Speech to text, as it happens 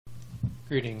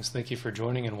Greetings, thank you for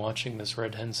joining and watching this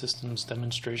Red Hen Systems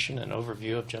demonstration and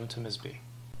overview of GEM2MISB.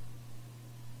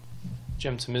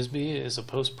 GEM2MISB is a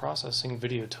post-processing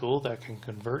video tool that can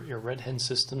convert your Red Hen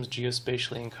Systems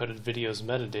geospatially encoded video's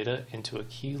metadata into a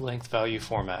key length value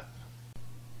format.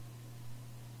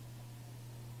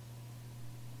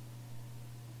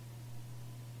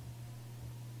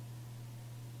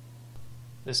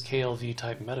 This KLV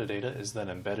type metadata is then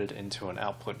embedded into an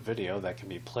output video that can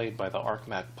be played by the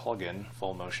ArcMap plugin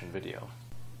Full Motion Video.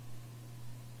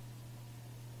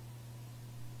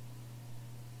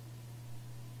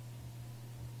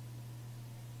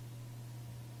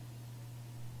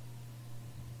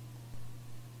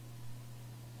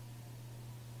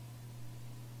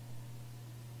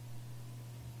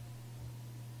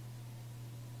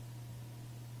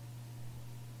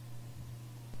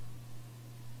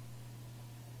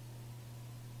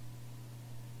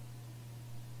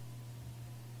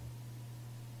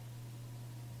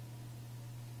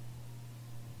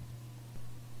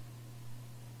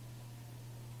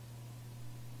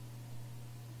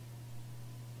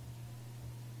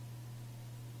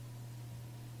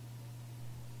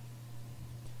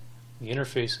 The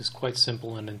interface is quite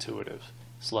simple and intuitive.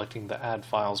 Selecting the Add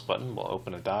Files button will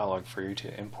open a dialog for you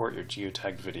to import your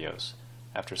geotagged videos.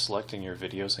 After selecting your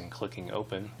videos and clicking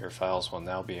Open, your files will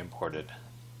now be imported.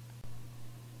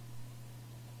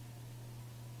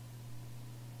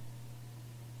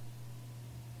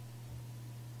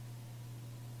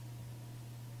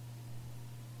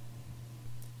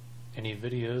 Any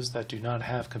videos that do not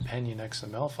have companion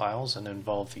XML files and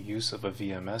involve the use of a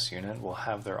VMS unit will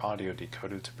have their audio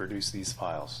decoded to produce these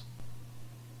files.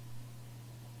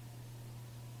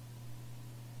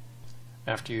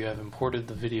 After you have imported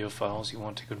the video files you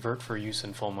want to convert for use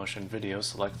in full motion video,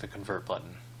 select the Convert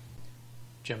button.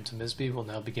 GEM2MISB will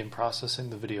now begin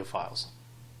processing the video files.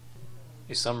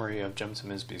 A summary of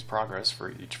GEM2MISB's progress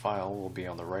for each file will be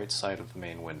on the right side of the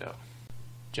main window.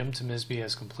 GEM2MISB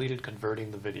has completed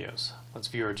converting the videos. Let's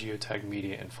view our geotag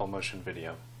media in full motion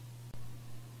video.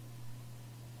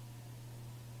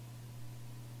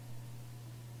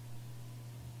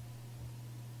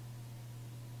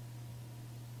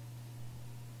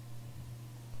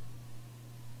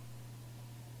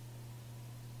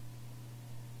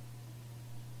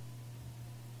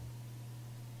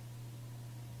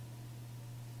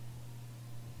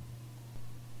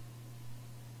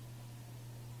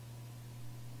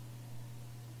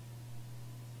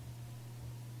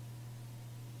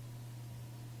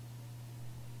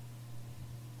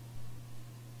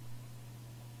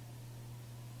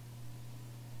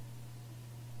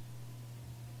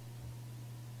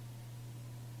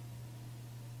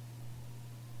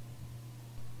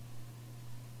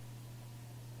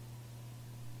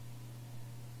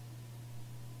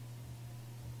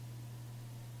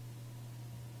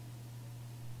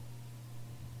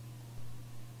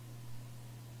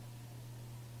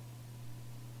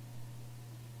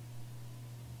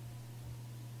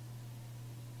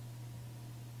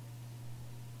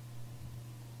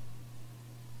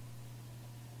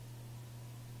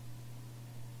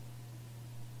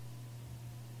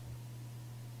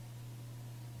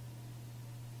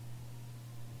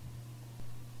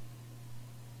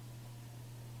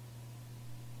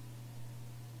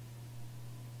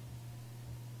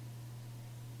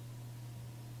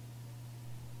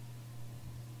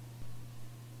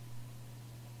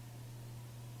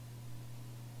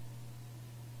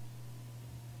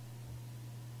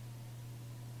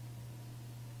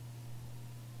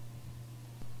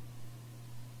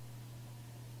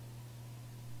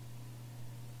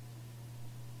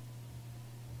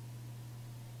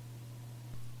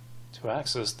 To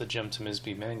access the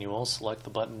GEM2MISB manual, select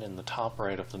the button in the top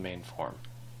right of the main form.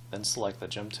 Then select the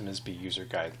GEM2MISB user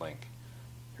guide link.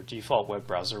 Your default web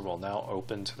browser will now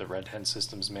open to the Red Hen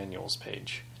Systems manuals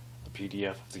page. A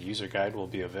PDF of the user guide will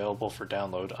be available for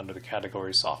download under the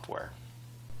category Software.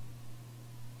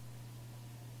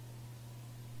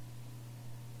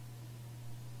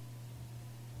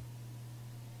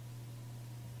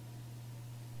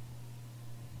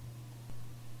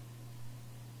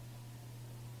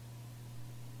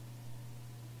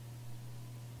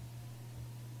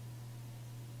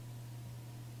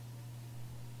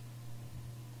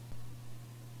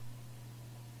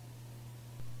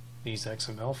 These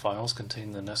XML files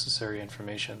contain the necessary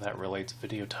information that relates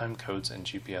video time codes and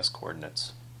GPS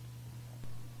coordinates.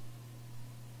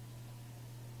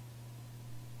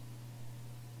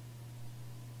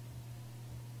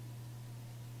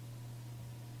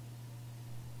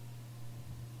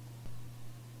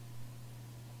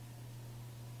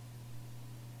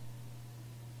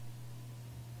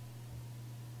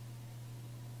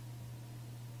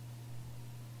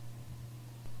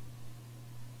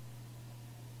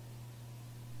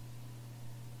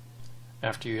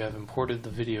 After you have imported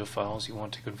the video files you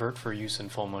want to convert for use in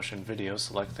full motion video,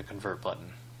 select the Convert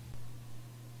button.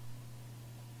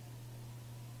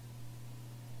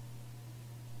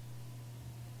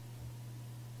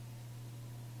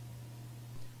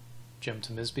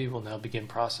 GEM2MISB will now begin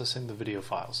processing the video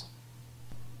files.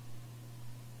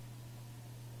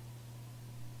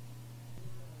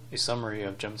 A summary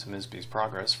of GEM2MISB's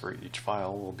progress for each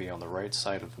file will be on the right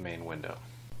side of the main window.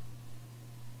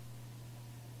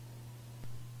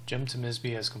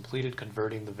 GEM2MISB has completed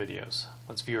converting the videos.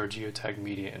 Let's view our geotag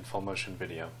media in full motion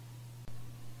video.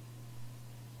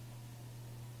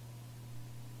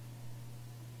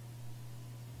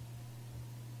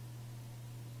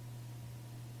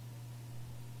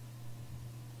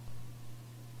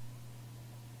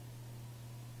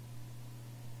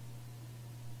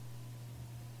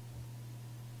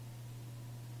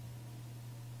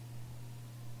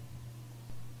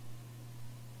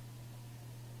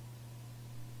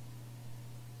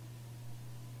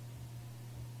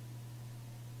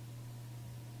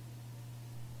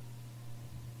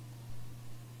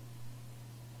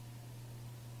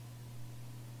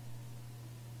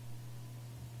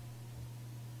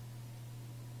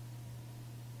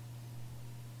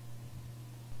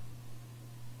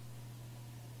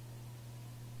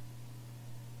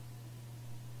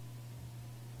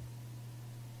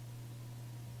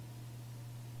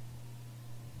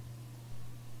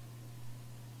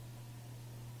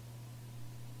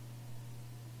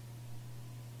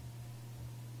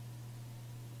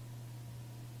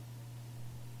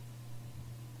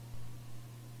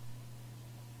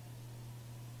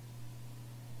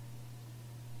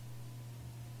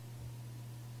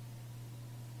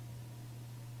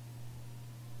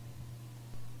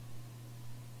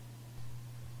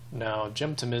 Now,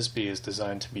 GEM2MISB is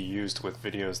designed to be used with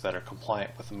videos that are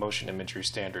compliant with the Motion Imagery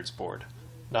Standards Board.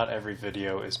 Not every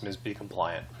video is MISB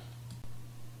compliant.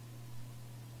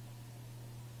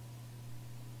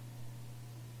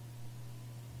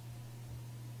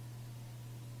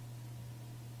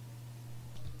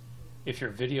 If your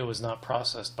video is not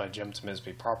processed by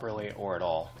GEM2MISB properly or at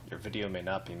all, your video may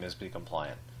not be MISB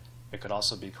compliant. It could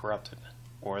also be corrupted,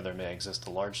 or there may exist a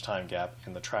large time gap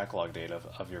in the track log data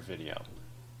of your video,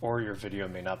 or your video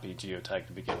may not be geotagged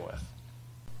to begin with.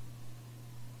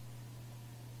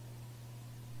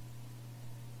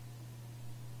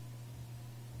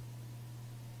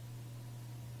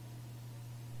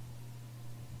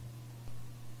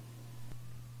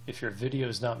 If your video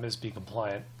is not MISB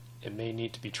compliant, it may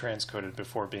need to be transcoded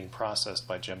before being processed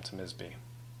by GEM2MISB.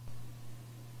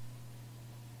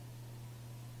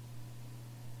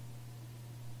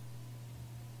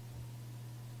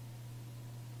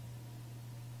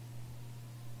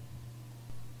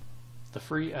 The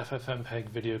free FFmpeg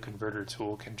video converter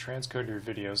tool can transcode your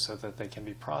videos so that they can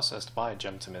be processed by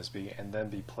GEM2MISB and then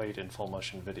be played in full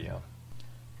motion video.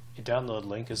 A download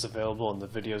link is available in the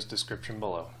video's description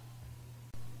below.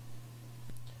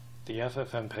 The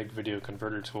FFmpeg video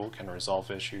converter tool can resolve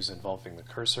issues involving the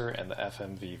cursor and the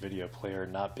FMV video player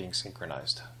not being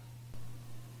synchronized.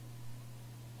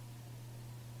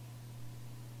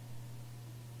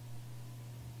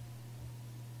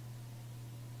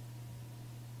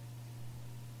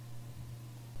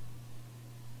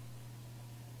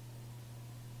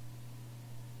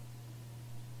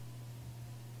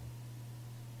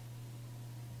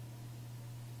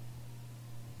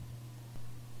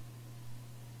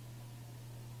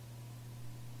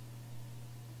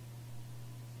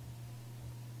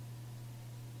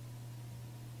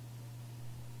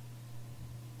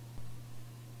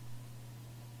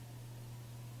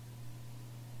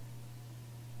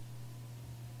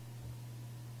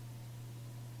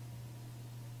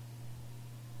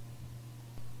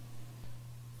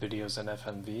 Videos in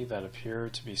FMV that appear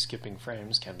to be skipping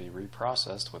frames can be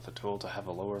reprocessed with the tool to have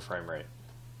a lower frame rate.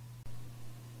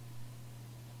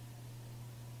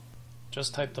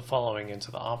 Just type the following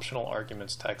into the optional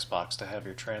arguments text box to have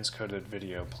your transcoded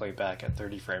video play back at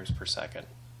 30 frames per second.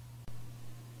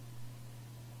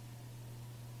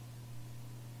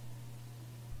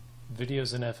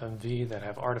 Videos in FMV that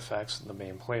have artifacts in the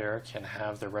main player can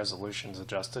have their resolutions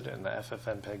adjusted in the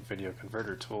FFmpeg video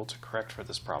converter tool to correct for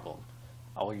this problem.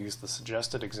 I will use the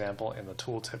suggested example in the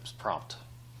tooltips prompt.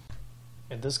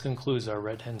 And this concludes our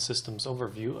Red Hen Systems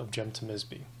overview of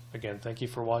GEM2MISB. Again, thank you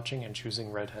for watching and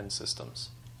choosing Red Hen Systems.